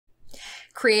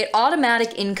Create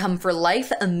automatic income for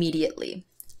life immediately.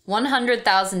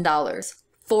 $100,000,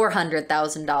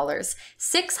 $400,000,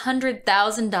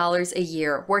 $600,000 a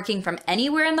year working from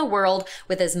anywhere in the world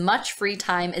with as much free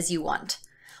time as you want.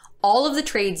 All of the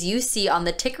trades you see on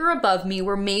the ticker above me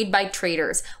were made by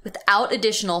traders without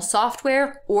additional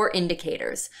software or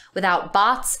indicators, without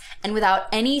bots, and without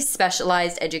any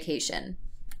specialized education.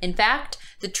 In fact,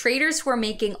 the traders who are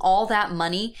making all that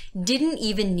money didn't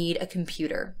even need a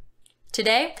computer.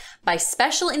 Today, by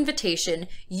special invitation,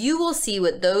 you will see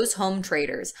what those home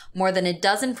traders, more than a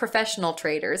dozen professional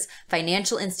traders,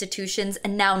 financial institutions,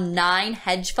 and now 9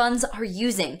 hedge funds are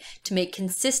using to make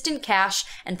consistent cash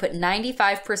and put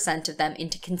 95% of them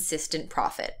into consistent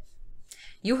profit.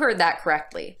 You heard that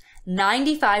correctly.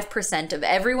 95% of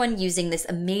everyone using this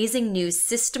amazing new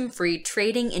system-free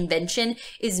trading invention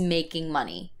is making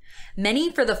money.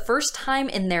 Many for the first time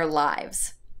in their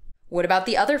lives. What about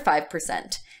the other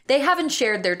 5%? They haven't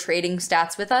shared their trading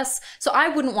stats with us, so I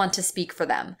wouldn't want to speak for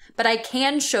them, but I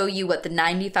can show you what the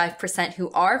 95% who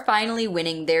are finally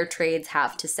winning their trades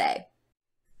have to say.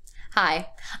 Hi,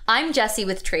 I'm Jessie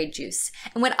with TradeJuice,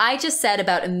 and what I just said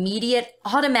about immediate,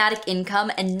 automatic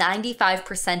income and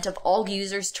 95% of all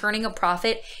users turning a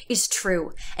profit is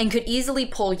true and could easily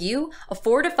pull you a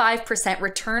 4 to 5%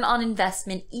 return on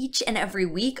investment each and every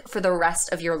week for the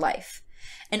rest of your life.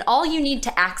 And all you need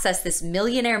to access this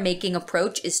millionaire-making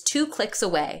approach is 2 clicks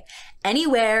away,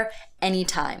 anywhere,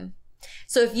 anytime.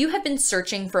 So if you have been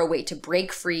searching for a way to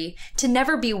break free, to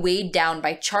never be weighed down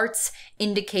by charts,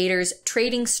 indicators,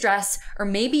 trading stress, or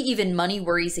maybe even money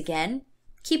worries again,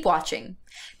 keep watching.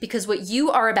 Because what you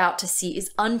are about to see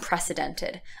is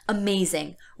unprecedented,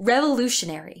 amazing,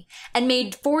 revolutionary, and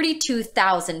made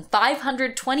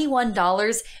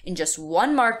 $42,521 in just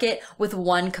one market with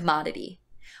one commodity.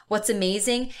 What's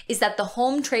amazing is that the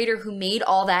home trader who made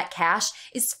all that cash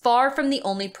is far from the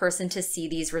only person to see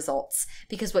these results,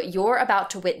 because what you're about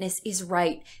to witness is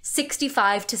right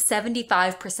 65 to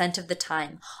 75% of the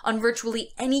time on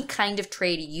virtually any kind of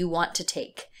trade you want to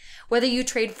take, whether you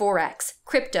trade Forex,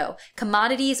 crypto,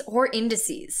 commodities, or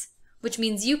indices, which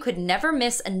means you could never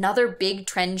miss another big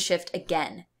trend shift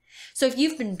again. So if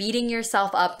you've been beating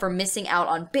yourself up for missing out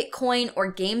on Bitcoin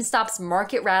or GameStop's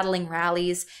market-rattling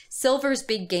rallies, silver's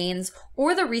big gains,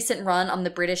 or the recent run on the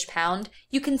British pound,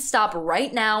 you can stop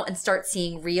right now and start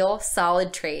seeing real,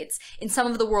 solid trades in some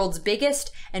of the world's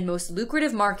biggest and most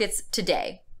lucrative markets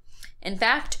today. In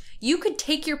fact, you could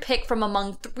take your pick from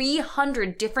among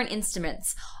 300 different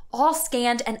instruments, all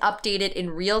scanned and updated in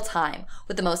real time,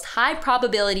 with the most high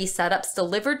probability setups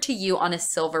delivered to you on a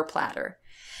silver platter.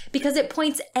 Because it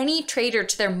points any trader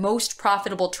to their most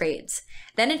profitable trades.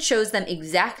 Then it shows them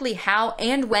exactly how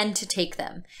and when to take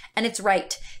them. And it's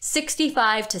right,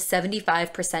 65 to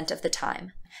 75% of the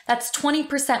time. That's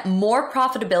 20% more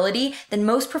profitability than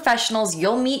most professionals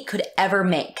you'll meet could ever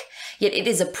make. Yet it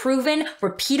is a proven,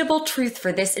 repeatable truth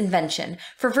for this invention,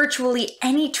 for virtually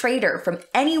any trader from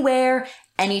anywhere,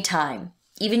 anytime.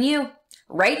 Even you.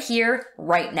 Right here,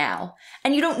 right now.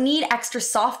 And you don't need extra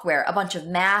software, a bunch of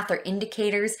math or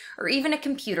indicators, or even a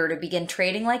computer to begin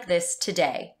trading like this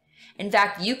today. In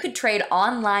fact, you could trade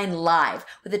online live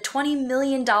with a $20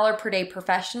 million per day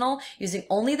professional using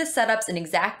only the setups and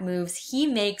exact moves he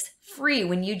makes free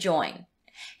when you join.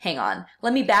 Hang on,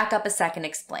 let me back up a second and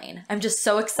explain. I'm just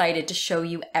so excited to show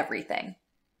you everything.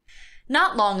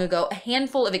 Not long ago, a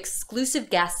handful of exclusive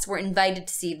guests were invited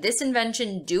to see this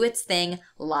invention do its thing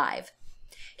live.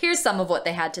 Here's some of what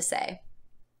they had to say.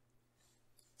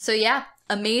 So yeah,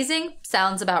 amazing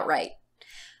sounds about right.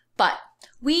 But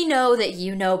we know that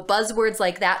buzzwords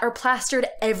like that are plastered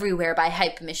everywhere by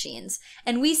hype machines,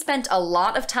 and we spent a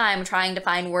lot of time trying to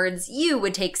find words you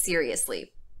would take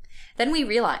seriously. Then we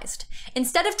realized,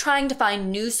 instead of trying to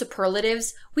find new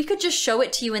superlatives, we could just show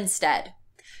it to you instead.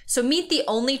 So meet the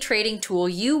only trading tool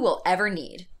you will ever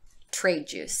need,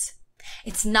 TradeJuice.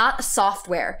 It's not a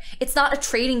software. It's not a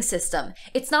trading system.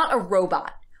 It's not a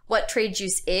robot. What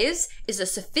TradeJuice is a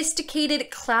sophisticated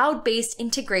cloud-based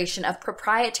integration of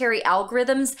proprietary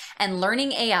algorithms and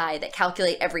learning AI that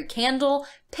calculate every candle,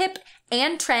 pip,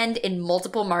 and trend in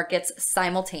multiple markets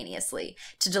simultaneously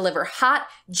to deliver hot,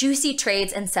 juicy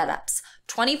trades and setups,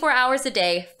 24 hours a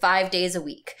day, 5 days a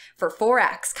week, for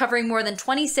FOREX covering more than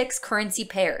 26 currency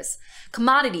pairs,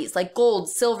 commodities like gold,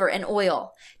 silver, and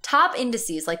oil, top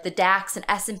indices like the DAX and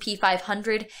S&P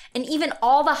 500, and even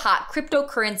all the hot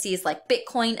cryptocurrencies like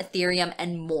Bitcoin, Ethereum,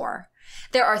 and more.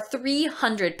 There are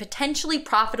 300 potentially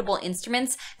profitable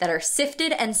instruments that are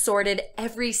sifted and sorted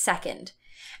every second.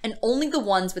 and only the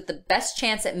ones with the best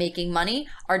chance at making money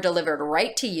are delivered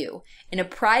right to you in a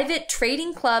private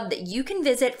trading club that you can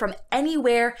visit from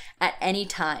anywhere at any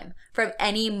time, from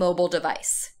any mobile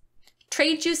device.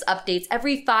 TradeJuice updates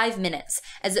every 5 minutes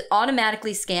as it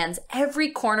automatically scans every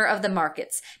corner of the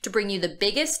markets to bring you the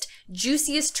biggest,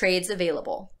 juiciest trades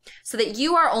available, so that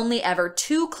you are only ever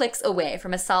 2 clicks away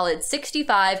from a solid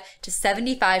 65 to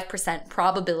 75%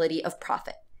 probability of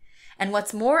profit. And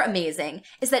what's more amazing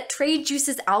is that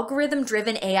TradeJuice's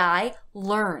algorithm-driven AI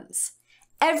learns.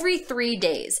 Every 3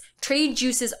 days,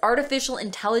 TradeJuice's artificial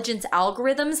intelligence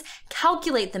algorithms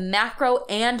calculate the macro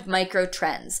and micro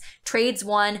trends, trades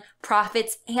won,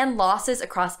 profits, and losses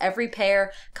across every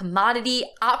pair, commodity,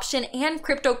 option, and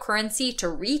cryptocurrency to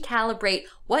recalibrate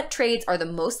what trades are the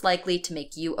most likely to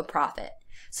make you a profit.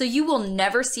 So you will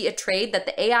never see a trade that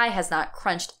the AI has not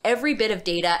crunched every bit of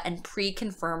data and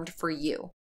pre-confirmed for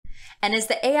you. And as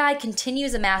the AI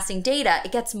continues amassing data,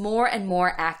 it gets more and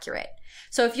more accurate.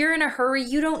 So if you're in a hurry,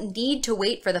 you don't need to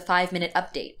wait for the 5-minute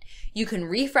update. You can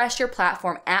refresh your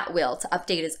platform at will to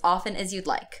update as often as you'd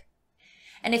like.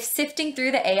 And if sifting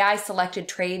through the AI selected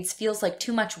trades feels like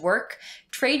too much work,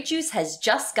 TradeJuice has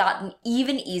just gotten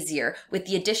even easier with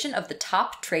the addition of the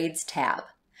Top Trades tab.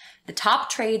 The top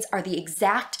trades are the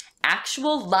exact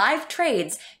actual live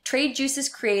trades TradeJuice's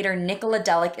creator Nicola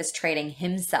Delic is trading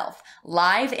himself,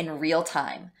 live in real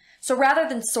time. So rather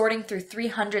than sorting through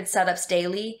 300 setups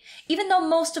daily, even though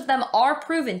most of them are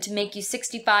proven to make you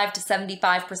 65 to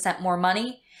 75% more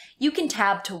money, you can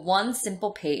tab to one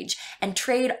simple page and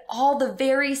trade all the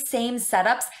very same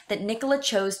setups that Nicola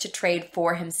chose to trade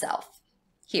for himself.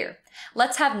 Here,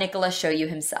 let's have Nicola show you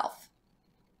himself.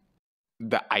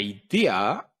 The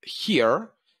idea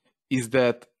here is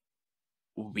that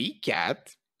we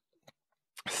get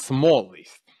small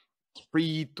list,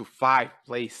 3 to 5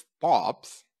 place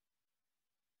stops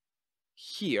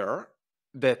here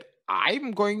that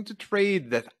I'm going to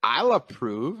trade, that I'll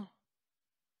approve,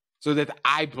 so that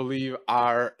I believe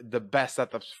are the best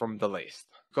setups from the list.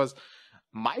 Because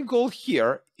my goal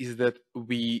here is that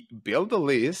we build a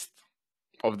list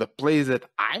of the plays that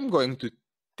I'm going to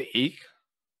take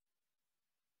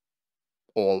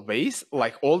always,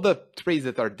 like all the trades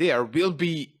that are there will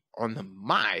be on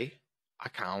my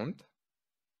account.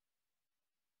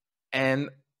 And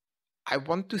I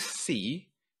want to see,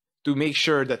 to make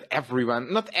sure that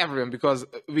everyone, not everyone, because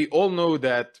we all know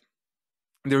that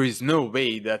there is no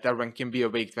way that everyone can be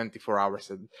awake 24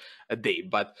 hours a day,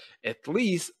 but at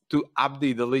least to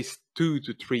update the list 2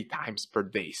 to 3 times per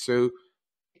day. So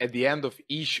at the end of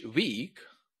each week,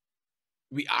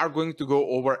 we are going to go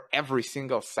over every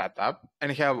single setup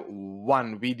and have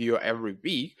one video every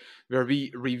week where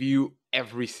we review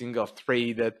every single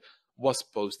trade that was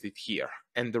posted here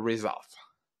and the result.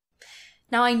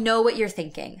 Now I know what you're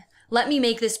thinking. Let me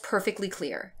make this perfectly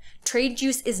clear.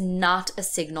 TradeJuice is not a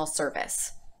signal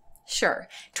service. Sure,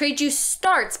 TradeJuice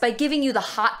starts by giving you the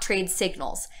hot trade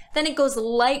signals. Then it goes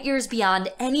light years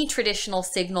beyond any traditional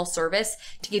signal service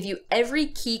to give you every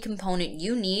key component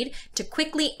you need to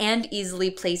quickly and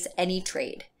easily place any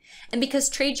trade. And because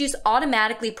TradeJuice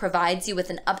automatically provides you with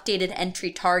an updated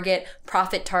entry target,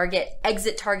 profit target,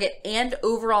 exit target, and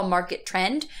overall market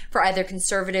trend for either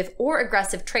conservative or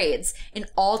aggressive trades in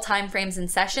all timeframes and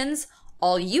sessions,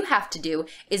 all you have to do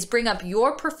is bring up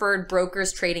your preferred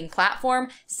broker's trading platform,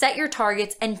 set your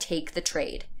targets, and take the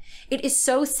trade. It is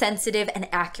so sensitive and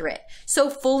accurate, so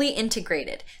fully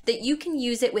integrated that you can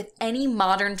use it with any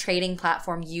modern trading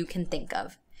platform you can think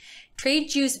of.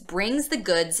 TradeJuice brings the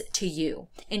goods to you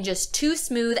in just 2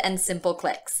 smooth and simple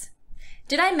clicks.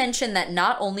 Did I mention that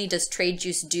not only does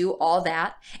TradeJuice do all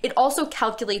that, it also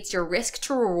calculates your risk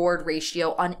to reward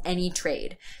ratio on any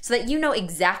trade so that you know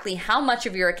exactly how much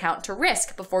of your account to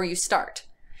risk before you start.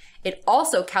 It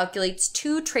also calculates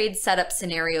 2 trade setup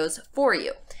scenarios for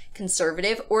you,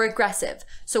 conservative or aggressive,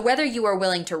 so whether you are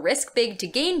willing to risk big to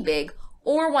gain big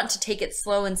or want to take it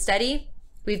slow and steady,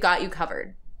 we've got you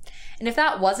covered. And if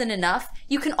that wasn't enough,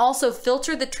 you can also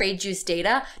filter the TradeJuice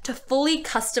data to fully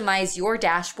customize your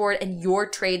dashboard and your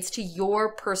trades to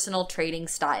your personal trading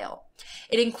style.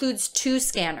 It includes 2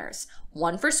 scanners,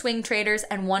 one for swing traders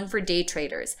and one for day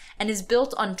traders, and is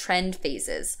built on trend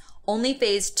phases. Only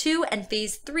phase 2 and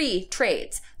phase 3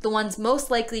 trades, the ones most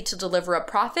likely to deliver a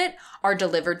profit, are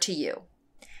delivered to you.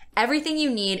 Everything you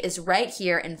need is right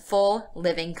here in full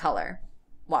living color.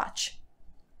 Watch.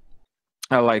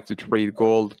 I like to trade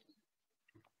gold.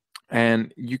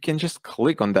 And you can just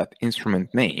click on that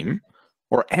instrument name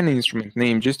or any instrument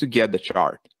name just to get the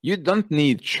chart. You don't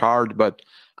need chart, but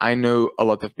I know a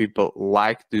lot of people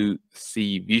like to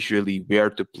see visually where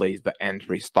to place the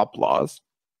entry stop loss.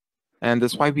 And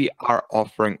that's why we are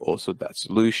offering also that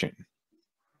solution.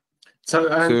 So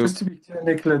just to be clear,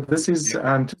 Nicola, this is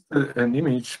just an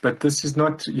image, but this is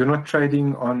not, you're not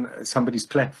trading on somebody's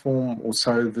platform or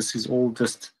so. This is all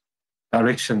just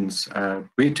directions,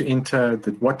 where to enter,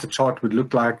 what the chart would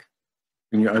look like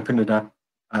when you open it up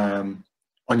on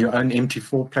your own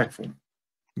MT4 platform.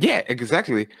 Yeah,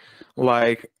 exactly.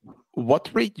 Like what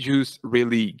TradeJuice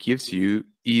really gives you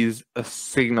is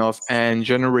signals and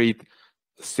generate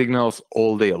signals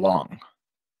all day long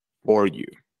for you.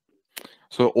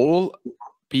 So all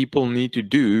people need to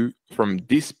do from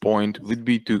this point would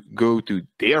be to go to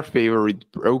their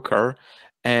favorite broker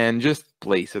and just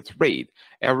place a trade.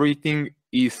 Everything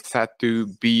is set to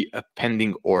be a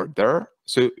pending order,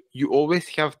 so you always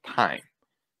have time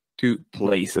to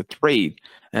place a trade.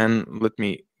 And let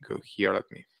me go here, let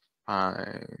me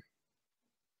find.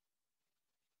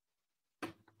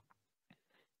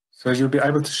 So you'll be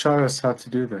able to show us how to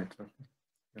do that.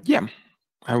 Yeah,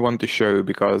 I want to show you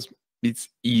because it's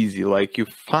easy. Like you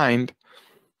find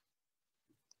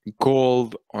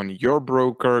gold on your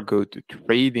broker, go to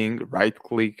trading, right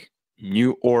click,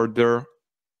 new order,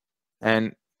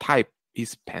 and type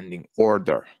is pending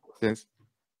order. Since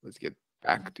let's get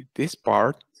back to this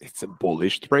part, it's a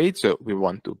bullish trade, so we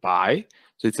want to buy.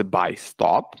 So it's a buy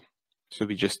stop. So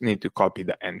we just need to copy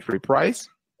the entry price.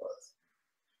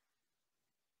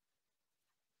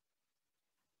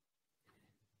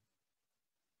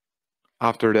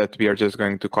 After that, we are just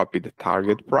going to copy the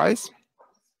target price.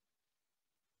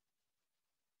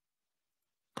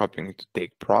 Copying to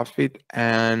take profit,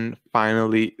 and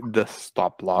finally the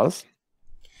stop loss.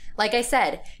 Like I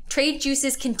said,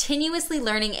 TradeJuice's continuously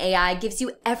learning AI gives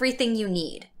you everything you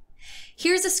need.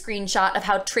 Here's a screenshot of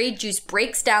how TradeJuice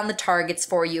breaks down the targets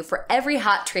for you for every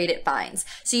hot trade it finds,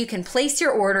 so you can place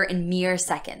your order in mere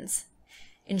seconds.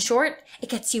 In short, it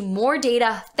gets you more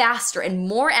data faster and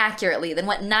more accurately than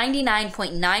what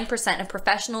 99.9% of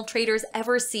professional traders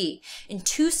ever see in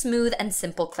 2 smooth and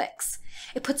simple clicks.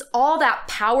 It puts all that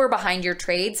power behind your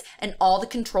trades and all the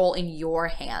control in your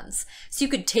hands. So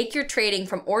you could take your trading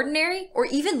from ordinary or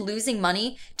even losing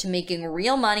money to making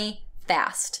real money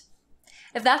fast.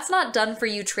 If that's not done for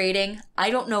you trading, I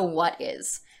don't know what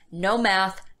is. No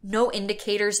math, no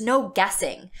indicators, no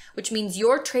guessing, which means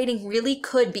your trading really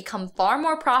could become far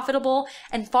more profitable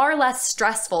and far less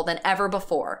stressful than ever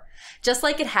before, just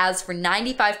like it has for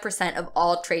 95% of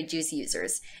all TradeJuice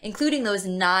users, including those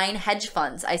 9 hedge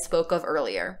funds I spoke of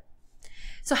earlier.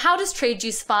 So how does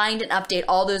TradeJuice find and update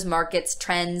all those markets,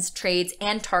 trends, trades,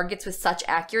 and targets with such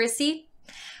accuracy?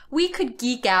 We could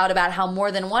geek out about how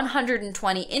more than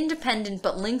 120 independent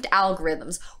but linked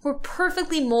algorithms were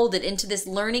perfectly molded into this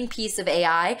learning piece of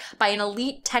AI by an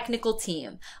elite technical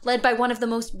team led by one of the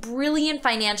most brilliant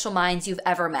financial minds you've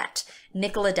ever met,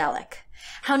 Nicola Delic.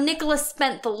 How Nicola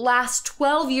spent the last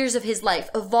 12 years of his life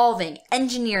evolving,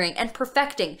 engineering, and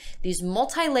perfecting these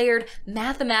multi-layered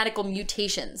mathematical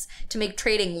mutations to make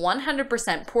trading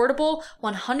 100% portable,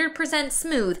 100%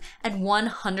 smooth, and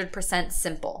 100%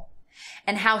 simple.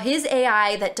 And how his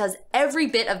AI that does every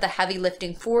bit of the heavy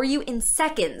lifting for you in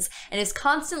seconds and is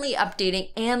constantly updating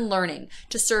and learning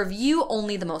to serve you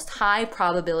only the most high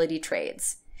probability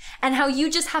trades. And how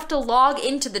you just have to log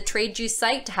into the TradeJuice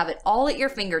site to have it all at your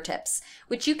fingertips,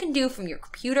 which you can do from your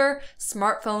computer,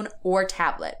 smartphone, or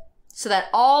tablet. So that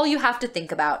all you have to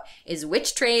think about is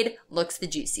which trade looks the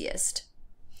juiciest.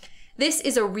 This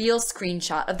is a real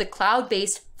screenshot of the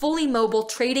cloud-based, fully mobile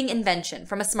trading invention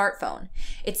from a smartphone.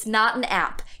 It's not an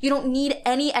app. You don't need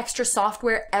any extra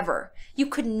software ever. You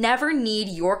could never need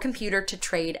your computer to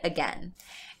trade again.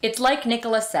 It's like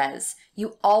Nicola says,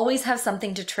 you always have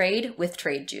something to trade with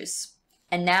TradeJuice.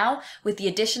 And now, with the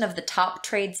addition of the Top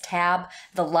Trades tab,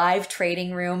 the live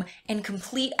trading room, and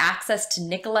complete access to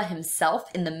Nicola himself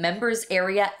in the members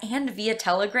area and via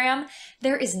Telegram,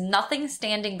 there is nothing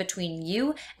standing between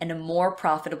you and a more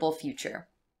profitable future.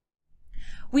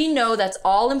 We know that's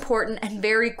all important and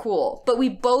very cool, but we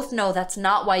both know that's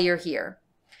not why you're here.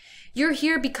 You're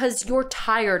here because you're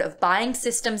tired of buying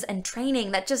systems and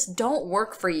training that just don't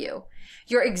work for you.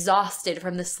 You're exhausted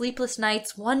from the sleepless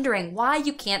nights wondering why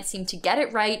you can't seem to get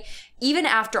it right even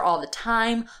after all the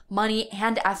time, money,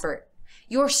 and effort.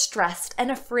 You're stressed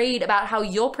and afraid about how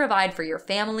you'll provide for your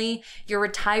family, your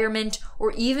retirement,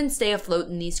 or even stay afloat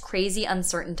in these crazy,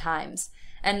 uncertain times.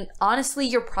 And honestly,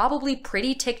 you're probably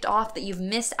pretty ticked off that you've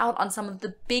missed out on some of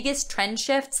the biggest trend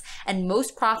shifts and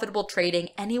most profitable trading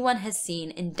anyone has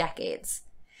seen in decades.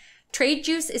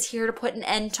 TradeJuice is here to put an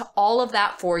end to all of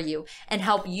that for you and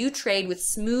help you trade with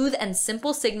smooth and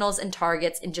simple signals and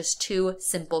targets in just 2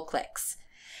 simple clicks.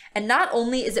 And not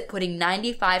only is it putting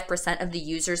 95% of the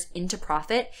users into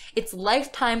profit, its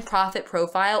lifetime profit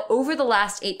profile over the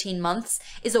last 18 months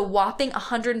is a whopping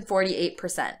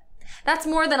 148%. That's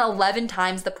more than 11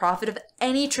 times the profit of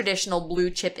any traditional blue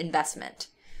chip investment.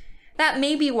 That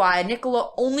may be why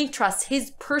Nikola only trusts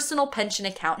his personal pension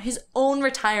account, his own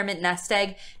retirement nest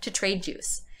egg, to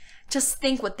TradeJuice. Just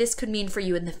think what this could mean for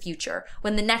you in the future,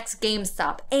 when the next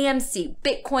GameStop, AMC,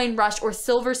 Bitcoin rush, or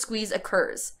silver squeeze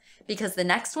occurs, because the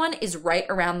next one is right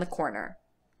around the corner.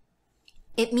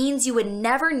 It means you would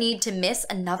never need to miss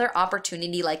another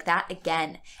opportunity like that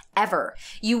again, ever.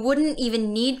 You wouldn't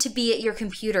even need to be at your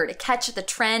computer to catch the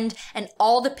trend and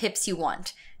all the pips you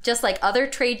want, just like other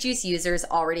TradeJuice users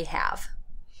already have.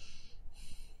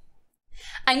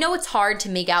 I know it's hard to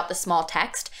make out the small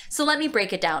text, so let me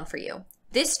break it down for you.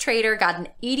 This trader got an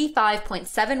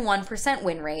 85.71%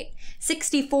 win rate,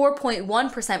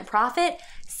 64.1% profit,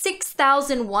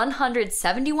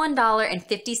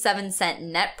 $6,171.57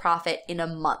 net profit in a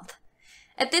month.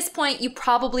 At this point, you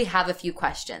probably have a few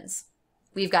questions.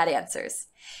 We've got answers.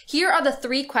 Here are the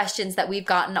 3 questions that we've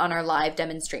gotten on our live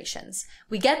demonstrations.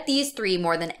 We get these 3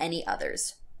 more than any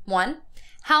others. 1.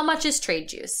 How much is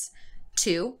TradeJuice?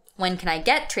 2. When can I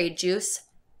get TradeJuice?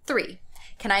 3.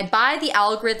 Can I buy the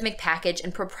algorithmic package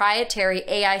and proprietary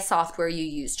AI software you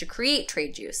use to create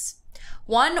TradeJuice?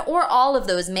 One or all of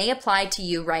those may apply to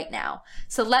you right now,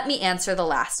 so let me answer the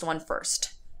last one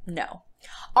first. No.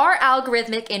 Our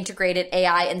algorithmic integrated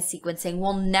AI and sequencing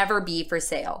will never be for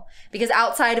sale, because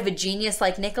outside of a genius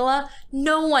like Nikola,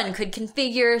 no one could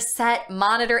configure, set,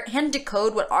 monitor, and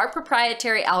decode what our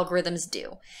proprietary algorithms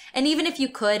do. And even if you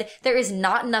could, there is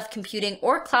not enough computing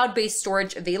or cloud-based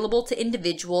storage available to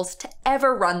individuals to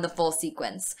ever run the full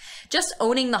sequence. Just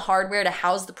owning the hardware to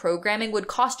house the programming would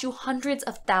cost you hundreds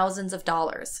of thousands of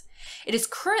dollars. It is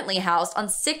currently housed on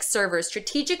 6 servers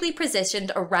strategically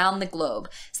positioned around the globe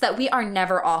so that we are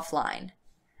never offline.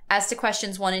 As to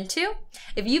questions 1 and 2,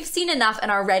 if you've seen enough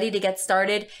and are ready to get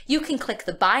started, you can click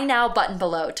the Buy Now button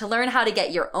below to learn how to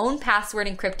get your own password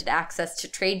encrypted access to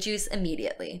TradeJuice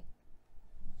immediately.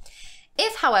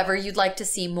 If, however, you'd like to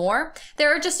see more,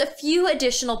 there are just a few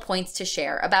additional points to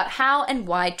share about how and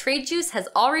why TradeJuice has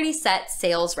already set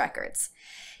sales records.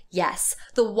 Yes,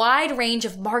 the wide range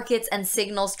of markets and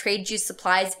signals TradeJuice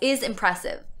supplies is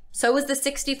impressive. So is the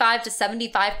 65 to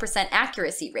 75%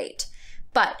 accuracy rate.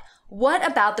 But what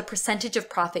about the percentage of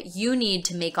profit you need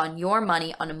to make on your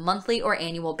money on a monthly or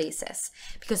annual basis?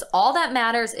 Because all that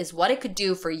matters is what it could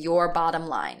do for your bottom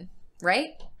line,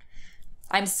 right?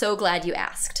 I'm so glad you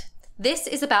asked. This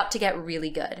is about to get really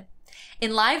good.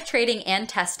 In live trading and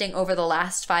testing over the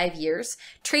last 5 years,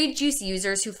 TradeJuice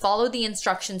users who followed the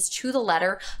instructions to the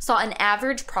letter saw an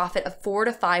average profit of 4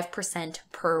 to 5%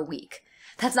 per week.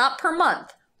 That's not per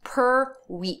month, per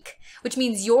week, which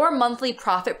means your monthly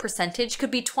profit percentage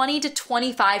could be 20 to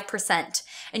 25%,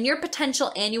 and your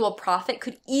potential annual profit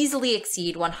could easily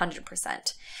exceed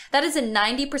 100%. That is a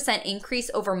 90%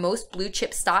 increase over most blue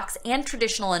chip stocks and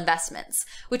traditional investments,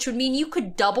 which would mean you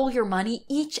could double your money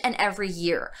each and every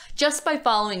year just by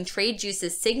following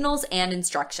TradeJuice's signals and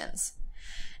instructions.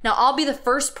 Now, I'll be the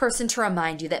first person to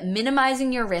remind you that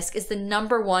minimizing your risk is the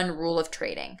 #1 rule of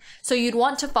trading, so you'd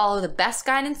want to follow the best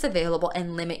guidance available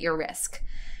and limit your risk.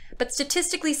 But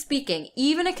statistically speaking,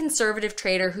 even a conservative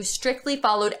trader who strictly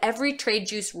followed every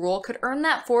TradeJuice rule could earn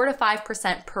that 4 to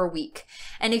 5% per week.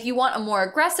 And if you want a more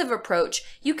aggressive approach,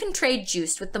 you can trade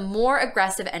juiced with the more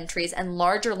aggressive entries and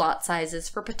larger lot sizes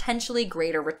for potentially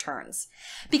greater returns.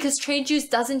 Because TradeJuice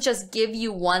doesn't just give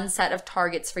you one set of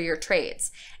targets for your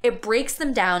trades. It breaks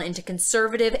them down into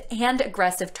conservative and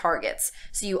aggressive targets,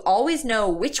 so you always know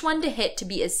which one to hit to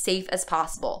be as safe as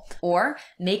possible, or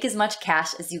make as much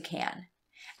cash as you can.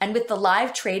 And with the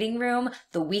live trading room,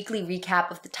 the weekly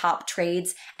recap of the top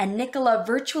trades, and Nikola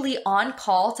virtually on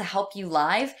call to help you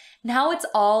live, now it's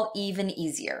all even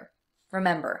easier.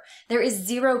 Remember, there is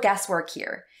zero guesswork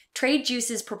here.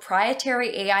 TradeJuice's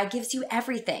proprietary AI gives you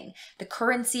everything: the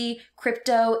currency,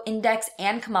 crypto, index,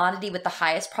 and commodity with the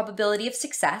highest probability of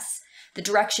success, the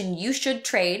direction you should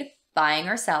trade, buying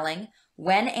or selling,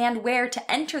 when and where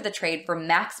to enter the trade for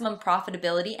maximum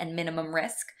profitability and minimum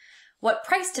risk, what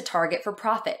price to target for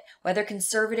profit, whether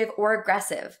conservative or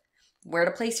aggressive, where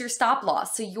to place your stop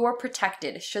loss so you're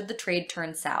protected should the trade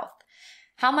turn south,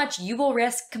 how much you will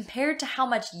risk compared to how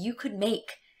much you could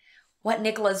make, what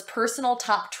Nikola's personal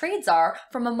top trades are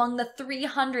from among the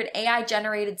 300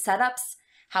 AI-generated setups,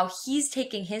 how he's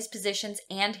taking his positions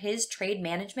and his trade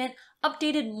management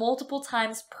updated multiple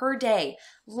times per day,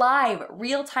 live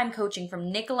real-time coaching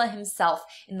from Nikola himself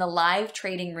in the live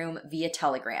trading room via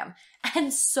Telegram,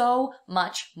 and so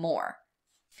much more.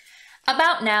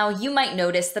 About now, you might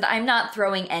notice that I'm not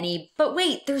throwing any, but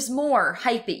wait, there's more,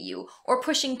 hype at you, or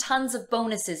pushing tons of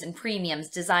bonuses and premiums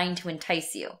designed to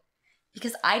entice you.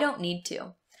 Because I don't need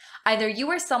to. Either you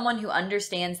are someone who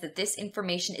understands that this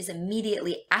information is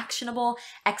immediately actionable,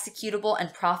 executable,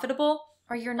 and profitable,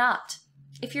 or you're not.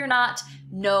 If you're not,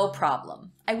 no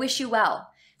problem. I wish you well.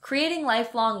 Creating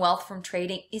lifelong wealth from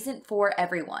trading isn't for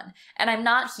everyone, and I'm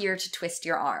not here to twist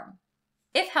your arm.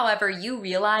 If, however, you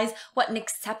realize what an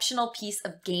exceptional piece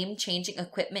of game-changing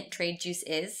equipment TradeJuice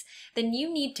is, then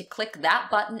you need to click that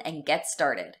button and get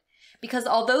started. Because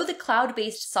although the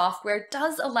cloud-based software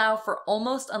does allow for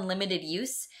almost unlimited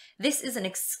use, this is an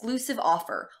exclusive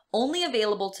offer, only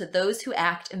available to those who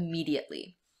act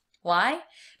immediately. Why?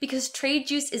 Because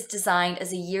TradeJuice is designed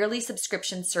as a yearly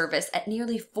subscription service at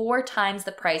nearly 4 times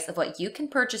the price of what you can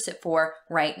purchase it for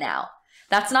right now.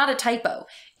 That's not a typo.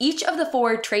 Each of the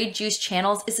 4 TradeJuice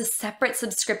channels is a separate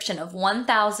subscription of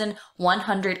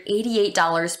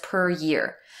 $1,188 per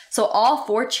year. So all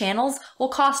 4 channels will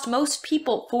cost most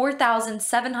people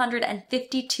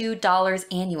 $4,752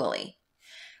 annually.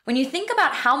 When you think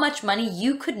about how much money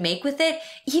you could make with it,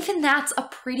 even that's a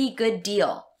pretty good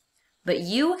deal. But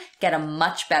you get a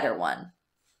much better one.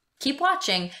 Keep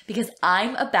watching because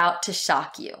I'm about to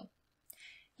shock you.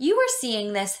 You are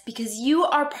seeing this because you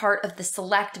are part of the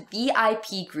select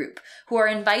VIP group who are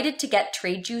invited to get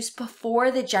TradeJuice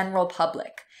before the general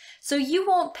public. So you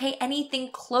won't pay anything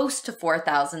close to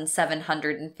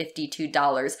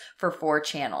 $4,752 for 4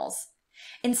 channels.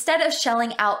 Instead of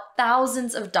shelling out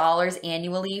thousands of dollars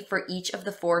annually for each of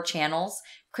the 4 channels,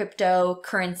 crypto,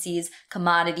 currencies,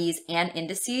 commodities, and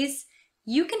indices,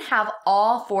 you can have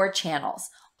all 4 channels.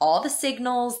 All the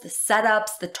signals, the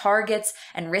setups, the targets,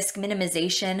 and risk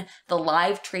minimization, the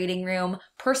live trading room,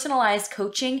 personalized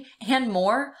coaching, and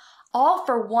more, all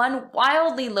for one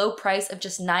wildly low price of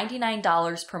just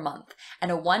 $99 per month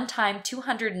and a one-time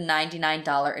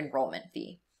 $299 enrollment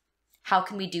fee. How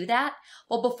can we do that?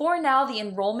 Well, before now, the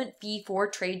enrollment fee for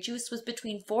TradeJuice was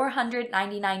between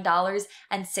 $499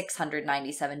 and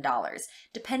 $697,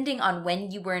 depending on when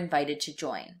you were invited to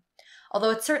join.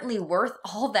 Although it's certainly worth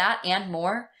all that and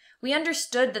more, we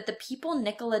understood that the people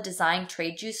Nicola designed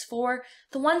TradeJuice for,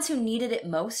 the ones who needed it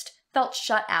most, felt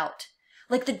shut out.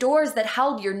 Like the doors that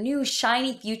held your new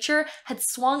shiny future had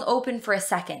swung open for a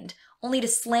second, only to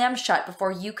slam shut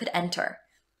before you could enter.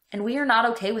 And we are not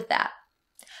okay with that.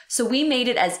 So we made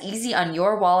it as easy on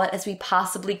your wallet as we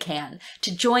possibly can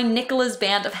to join Nicola's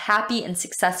band of happy and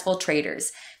successful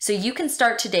traders. So you can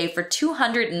start today for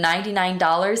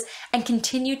 $299 and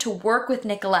continue to work with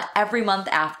Nicola every month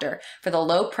after for the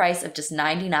low price of just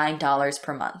 $99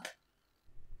 per month.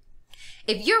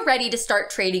 If you're ready to start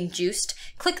trading Juiced,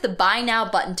 click the Buy Now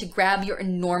button to grab your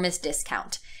enormous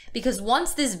discount. Because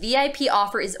once this VIP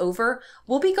offer is over,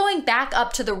 we'll be going back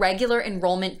up to the regular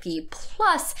enrollment fee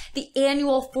plus the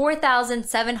annual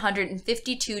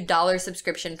 $4,752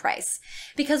 subscription price.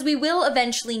 Because we will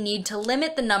eventually need to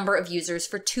limit the number of users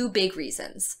for 2 big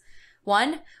reasons.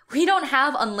 1, we don't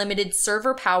have unlimited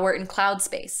server power in cloud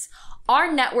space.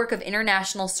 Our network of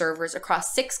international servers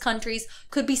across 6 countries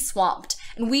could be swamped,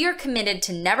 and we are committed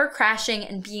to never crashing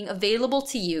and being available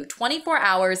to you 24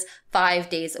 hours, 5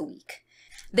 days a week.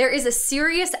 There is a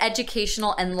serious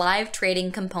educational and live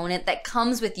trading component that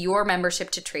comes with your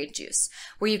membership to TradeJuice,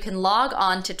 where you can log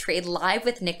on to trade live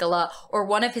with Nicola or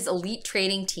one of his elite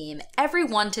trading team every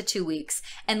 1 to 2 weeks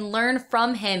and learn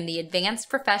from him the advanced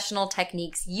professional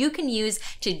techniques you can use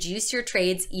to juice your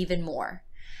trades even more.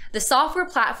 The software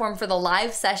platform for the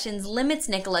live sessions limits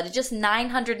Nicola to just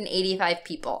 985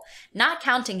 people, not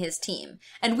counting his team,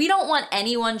 and we don't want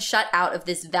anyone shut out of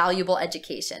this valuable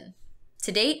education.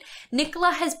 To date,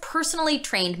 Nicola has personally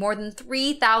trained more than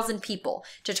 3,000 people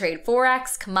to trade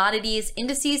Forex, commodities,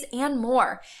 indices, and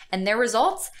more, and their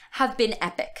results have been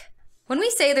epic. When we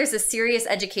say there's a serious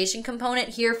education component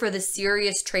here for the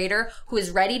serious trader who is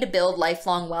ready to build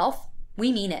lifelong wealth,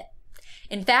 we mean it.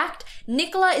 In fact,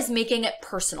 Nicola is making it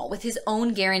personal with his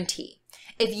own guarantee.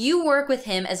 If you work with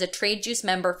him as a TradeJuice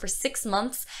member for 6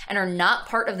 months and are not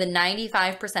part of the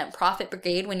 95% profit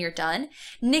brigade when you're done,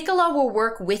 Nicola will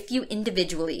work with you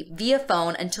individually via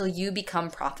phone until you become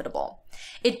profitable.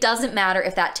 It doesn't matter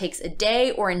if that takes a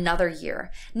day or another year.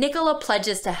 Nicola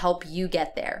pledges to help you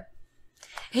get there.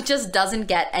 It just doesn't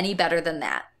get any better than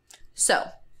that. So,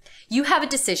 you have a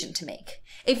decision to make.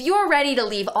 If you're ready to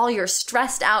leave all your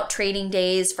stressed out trading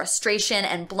days, frustration,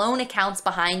 and blown accounts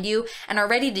behind you and are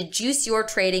ready to juice your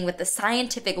trading with the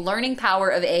scientific learning power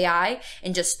of AI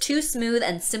in just 2 smooth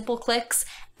and simple clicks,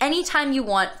 anytime you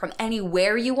want, from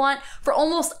anywhere you want, for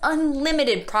almost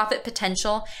unlimited profit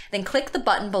potential, then click the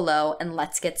button below and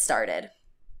let's get started.